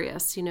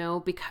curious,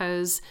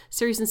 because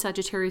Ceres in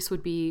Sagittarius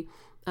would be,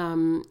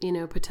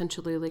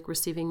 potentially like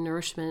receiving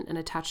nourishment and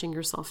attaching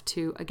yourself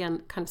to,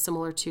 again, kind of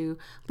similar to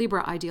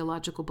Libra,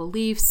 ideological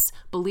beliefs,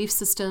 belief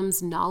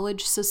systems,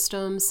 knowledge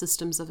systems,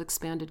 systems of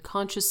expanded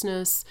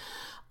consciousness,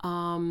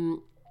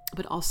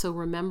 but also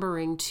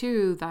remembering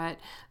too that,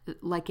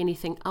 like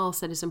anything else,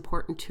 that is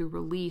important to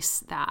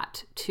release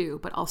that too,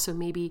 but also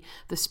maybe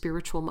the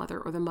spiritual mother,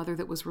 or the mother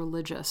that was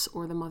religious,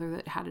 or the mother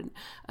that had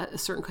a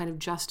certain kind of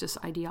justice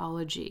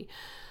ideology.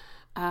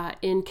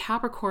 In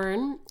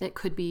Capricorn, it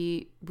could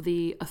be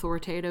the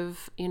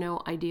authoritative,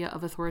 idea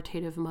of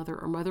authoritative mother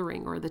or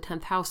mothering, or the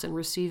 10th house, and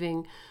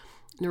receiving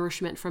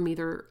nourishment from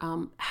either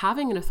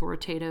having an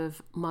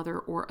authoritative mother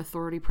or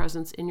authority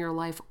presence in your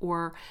life,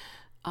 or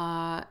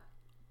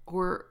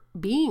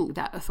being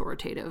that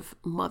authoritative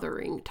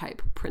mothering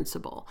type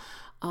principle.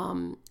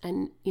 And,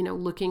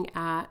 looking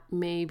at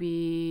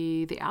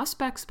maybe the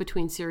aspects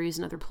between Ceres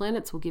and other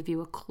planets will give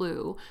you a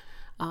clue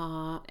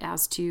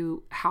as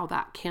to how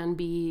that can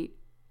be,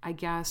 I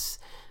guess,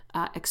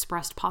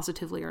 expressed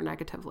positively or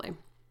negatively.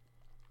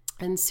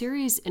 And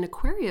Ceres in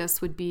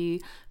Aquarius would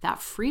be that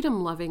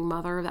freedom-loving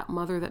mother, that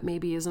mother that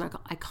maybe is an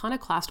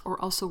iconoclast,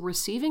 or also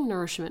receiving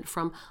nourishment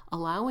from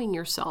allowing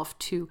yourself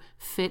to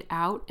fit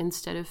out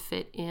instead of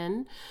fit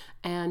in,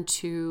 and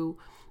to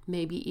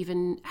maybe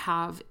even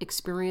have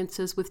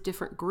experiences with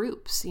different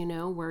groups,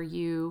 where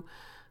you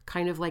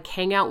kind of like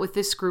hang out with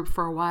this group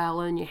for a while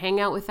and you hang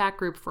out with that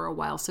group for a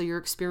while. So you're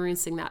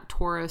experiencing that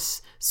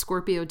Taurus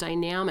Scorpio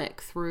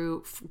dynamic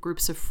through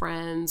groups of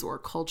friends or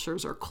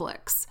cultures or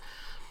cliques.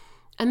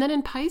 And then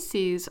in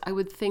Pisces, I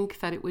would think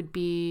that it would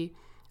be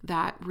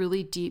that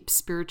really deep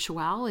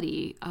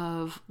spirituality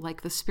of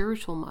like the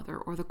spiritual mother,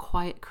 or the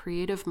quiet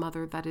creative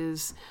mother that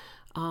is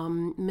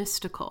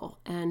mystical.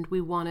 And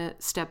we want to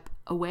step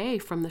away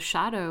from the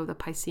shadow, the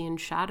Piscean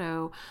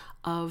shadow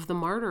of the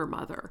martyr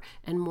mother,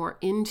 and more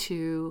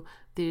into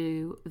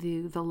the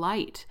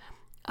light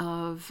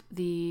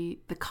the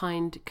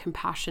kind,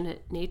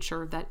 compassionate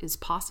nature that is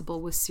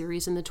possible with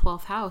Ceres in the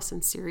 12th house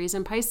and Ceres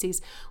in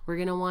Pisces. We're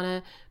going to want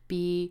to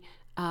be,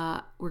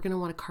 we're going to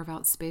want to carve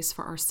out space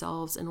for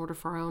ourselves in order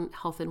for our own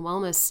health and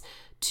wellness,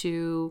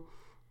 to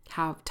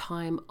have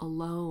time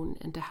alone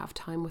and to have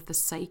time with the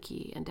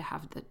psyche and to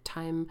have the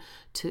time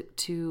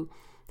to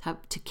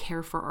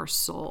care for our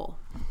soul.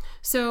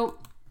 So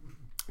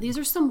these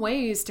are some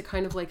ways to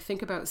kind of like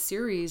think about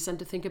Ceres and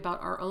to think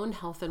about our own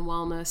health and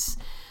wellness,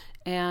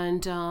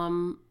 and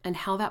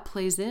how that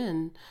plays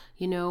in.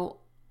 You know,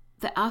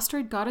 the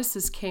Asteroid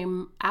Goddesses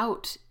came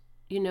out,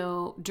 you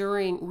know,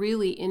 during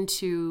really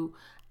into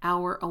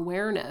our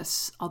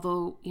awareness,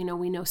 although, you know,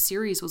 we know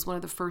Ceres was one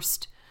of the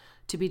first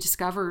to be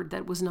discovered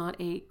that was not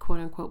a quote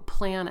unquote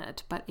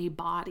planet, but a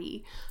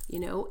body, you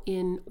know,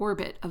 in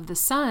orbit of the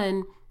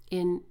sun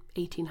in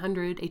I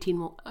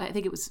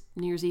think it was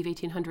New Year's Eve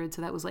 1800,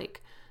 so that was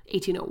like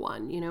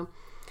 1801, you know.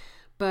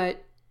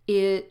 But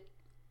it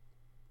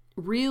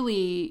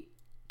really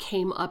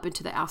came up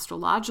into the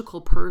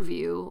astrological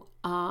purview.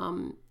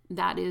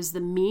 That is, the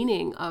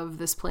meaning of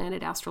this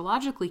planet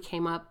astrologically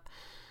came up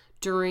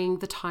during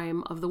the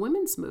time of the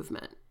women's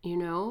movement, you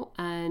know,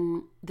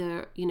 and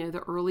the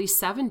early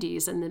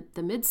 70s and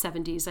the mid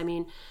 70s. I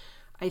mean,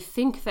 I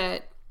think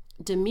that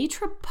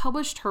Demetra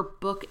published her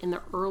book in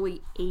the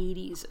early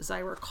 80s, as I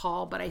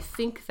recall, but I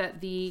think that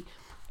the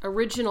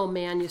original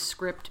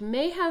manuscript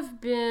may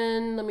have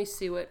been, let me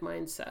see what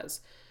mine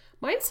says.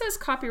 Mine says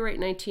copyright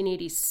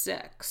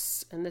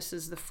 1986, and this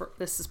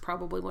is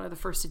probably one of the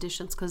first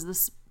editions,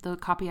 because the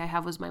copy I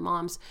have was my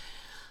mom's.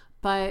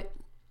 But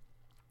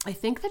I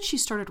think that she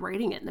started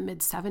writing it in the mid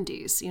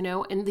 70s, you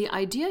know, and the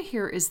idea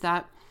here is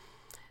that,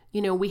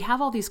 you know, we have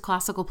all these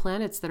classical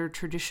planets that are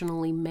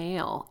traditionally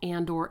male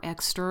and or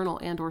external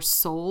and or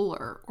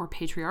solar or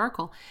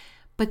patriarchal,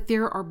 but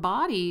there are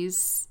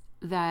bodies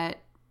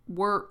that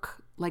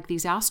work like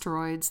these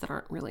asteroids that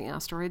aren't really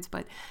asteroids,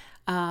 but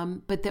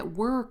that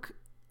work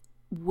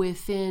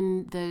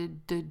within the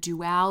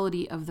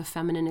duality of the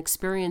feminine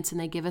experience,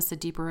 and they give us a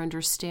deeper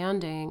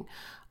understanding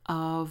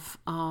of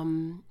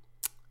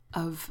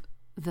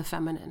the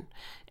feminine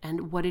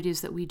and what it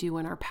is that we do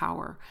in our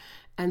power.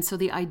 And so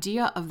the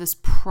idea of this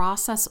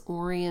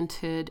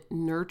process-oriented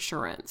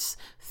nurturance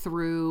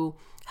through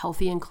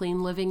healthy and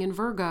clean living in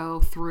Virgo,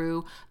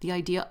 through the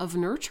idea of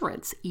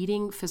nurturance,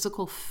 eating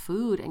physical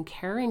food and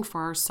caring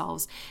for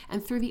ourselves,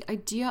 and through the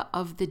idea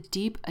of the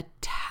deep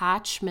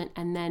attachment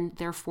and then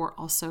therefore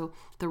also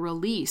the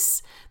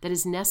release that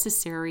is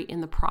necessary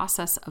in the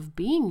process of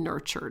being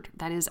nurtured.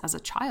 That is, as a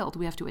child,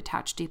 we have to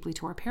attach deeply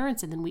to our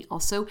parents, and then we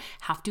also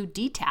have to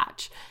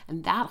detach.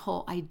 And that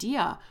whole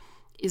idea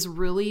is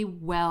really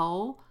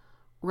well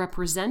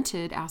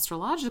represented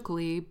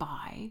astrologically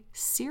by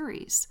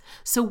Ceres.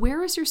 So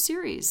where is your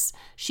Ceres?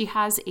 She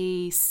has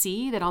a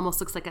C that almost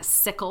looks like a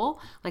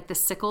sickle, like the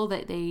sickle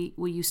that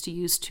we used to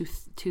use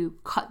to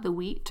cut the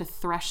wheat, to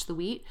thresh the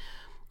wheat.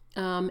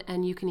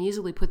 And you can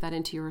easily put that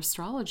into your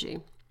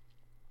astrology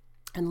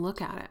and look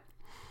at it.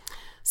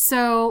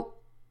 So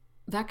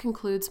that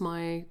concludes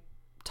my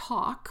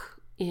talk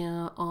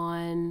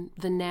on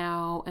the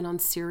now and on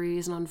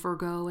Ceres and on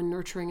Virgo and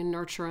nurturing and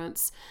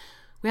nurturance.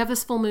 We have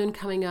this full moon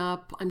coming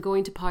up. I'm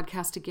going to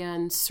podcast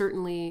again,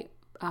 certainly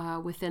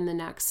within the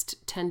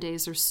next 10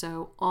 days or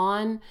so,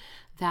 on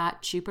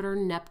that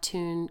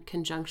Jupiter-Neptune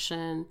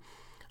conjunction,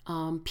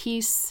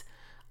 peace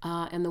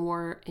and the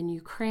war in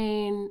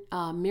Ukraine,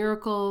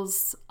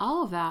 miracles,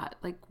 all of that.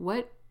 Like,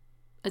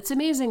 it's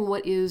amazing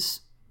what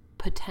is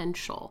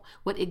potential,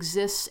 what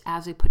exists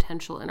as a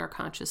potential in our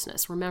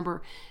consciousness.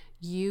 Remember,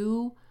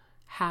 you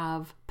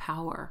have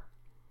power.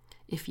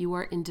 If you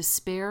are in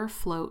despair,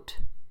 float.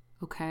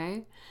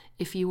 Okay?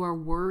 If you are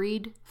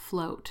worried,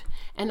 float.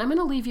 And I'm going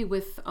to leave you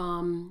with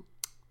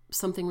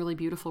something really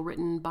beautiful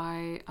written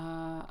by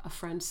a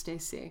friend,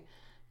 Stacy.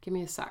 Give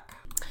me a sec.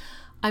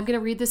 I'm going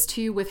to read this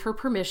to you with her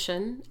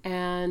permission,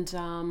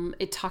 and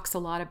it talks a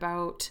lot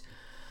about,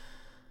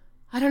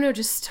 I don't know,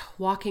 just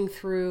walking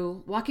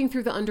through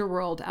the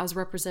underworld as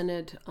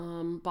represented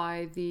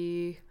by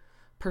the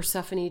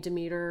Persephone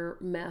Demeter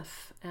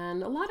myth,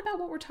 and a lot about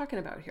what we're talking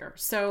about here.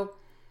 So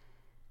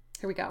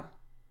here we go.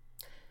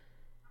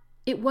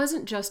 It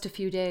wasn't just a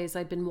few days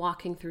I'd been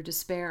walking through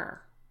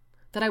despair,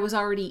 that I was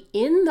already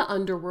in the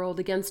underworld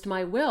against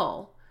my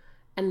will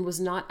and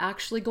was not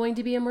actually going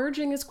to be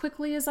emerging as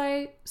quickly as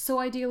I so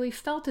ideally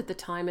felt at the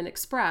time and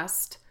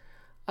expressed.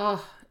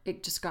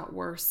 It just got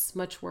worse,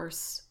 much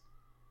worse.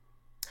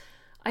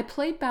 I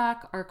played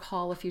back our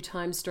call a few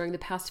times during the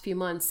past few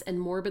months and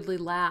morbidly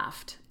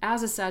laughed,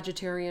 as a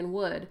Sagittarian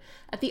would,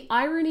 at the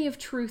irony of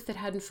truth that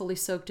hadn't fully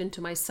soaked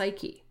into my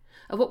psyche,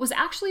 of what was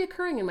actually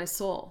occurring in my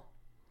soul.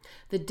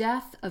 The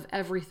death of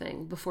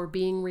everything before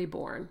being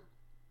reborn.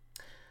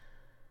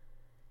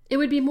 It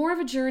would be more of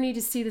a journey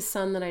to see the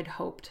sun than I'd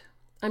hoped.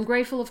 I'm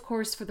grateful, of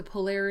course, for the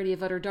polarity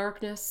of utter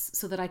darkness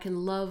so that I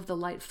can love the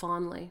light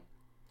fondly.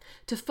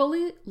 To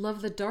fully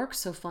love the dark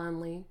so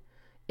fondly,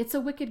 it's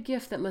a wicked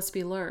gift that must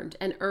be learned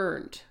and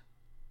earned.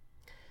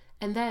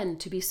 And then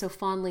to be so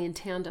fondly in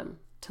tandem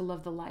to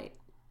love the light.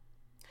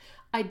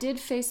 I did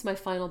face my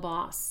final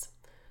boss.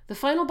 The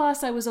final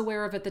boss I was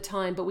aware of at the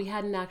time, but we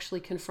hadn't actually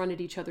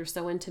confronted each other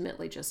so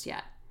intimately just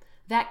yet.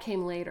 That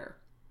came later.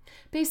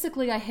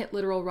 Basically, I hit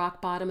literal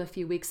rock bottom a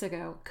few weeks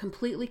ago,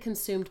 completely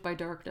consumed by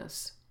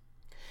darkness.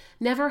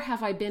 Never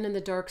have I been in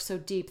the dark so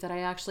deep that I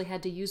actually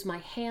had to use my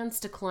hands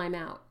to climb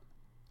out,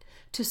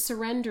 to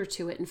surrender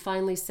to it and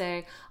finally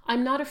say,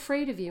 I'm not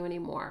afraid of you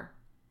anymore.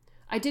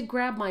 I did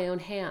grab my own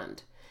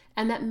hand,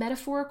 and that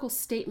metaphorical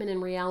statement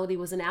in reality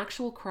was an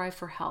actual cry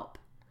for help.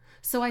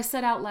 So I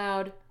said out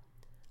loud,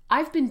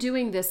 I've been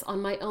doing this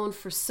on my own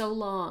for so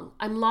long.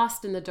 I'm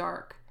lost in the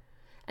dark.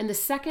 And the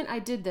second I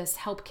did this,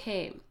 help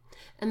came,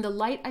 and the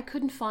light I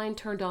couldn't find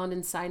turned on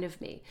inside of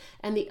me,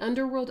 and the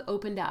underworld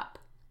opened up.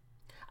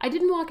 I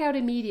didn't walk out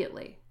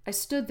immediately. I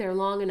stood there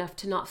long enough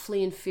to not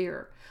flee in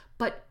fear,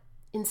 but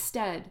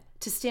instead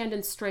to stand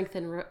in strength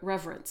and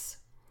reverence.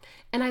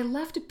 And I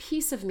left a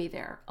piece of me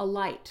there, a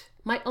light,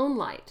 my own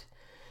light,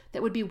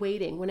 that would be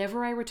waiting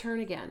whenever I return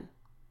again,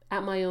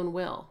 at my own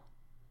will.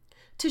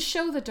 To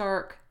show the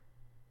dark,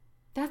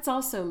 that's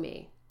also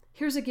me.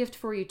 Here's a gift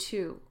for you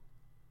too,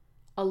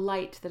 a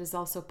light that is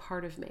also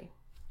part of me.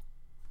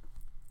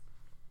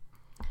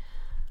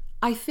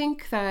 I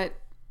think that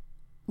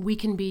we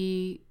can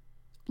be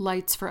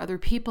lights for other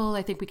people.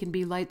 I think we can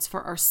be lights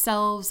for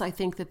ourselves. I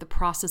think that the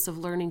process of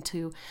learning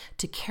to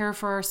care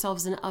for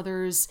ourselves and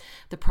others,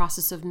 the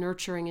process of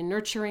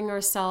nurturing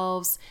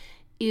ourselves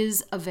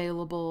is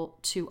available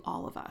to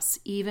all of us,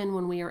 even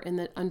when we are in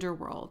the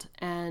underworld.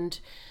 And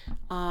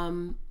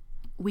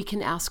we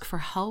can ask for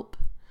help.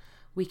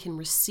 We can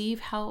receive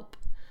help.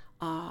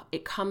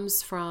 It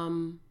comes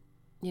from,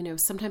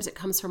 sometimes it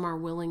comes from our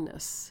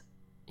willingness,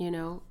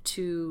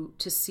 to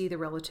see the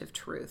relative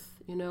truth,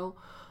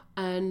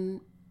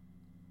 and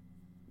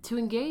to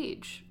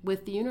engage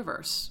with the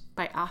universe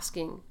by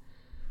asking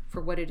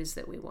for what it is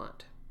that we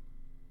want.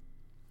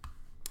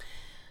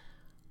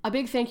 A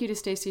big thank you to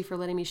Stacy for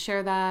letting me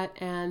share that,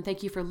 and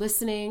thank you for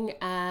listening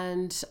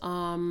and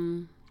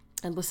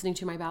listening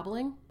to my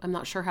babbling. I'm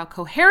not sure how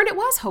coherent it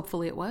was.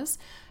 Hopefully it was.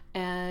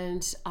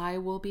 And I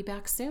will be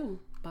back soon.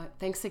 But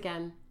thanks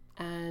again,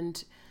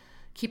 and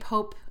keep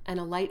hope and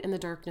a light in the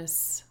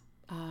darkness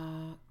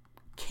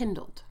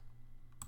kindled.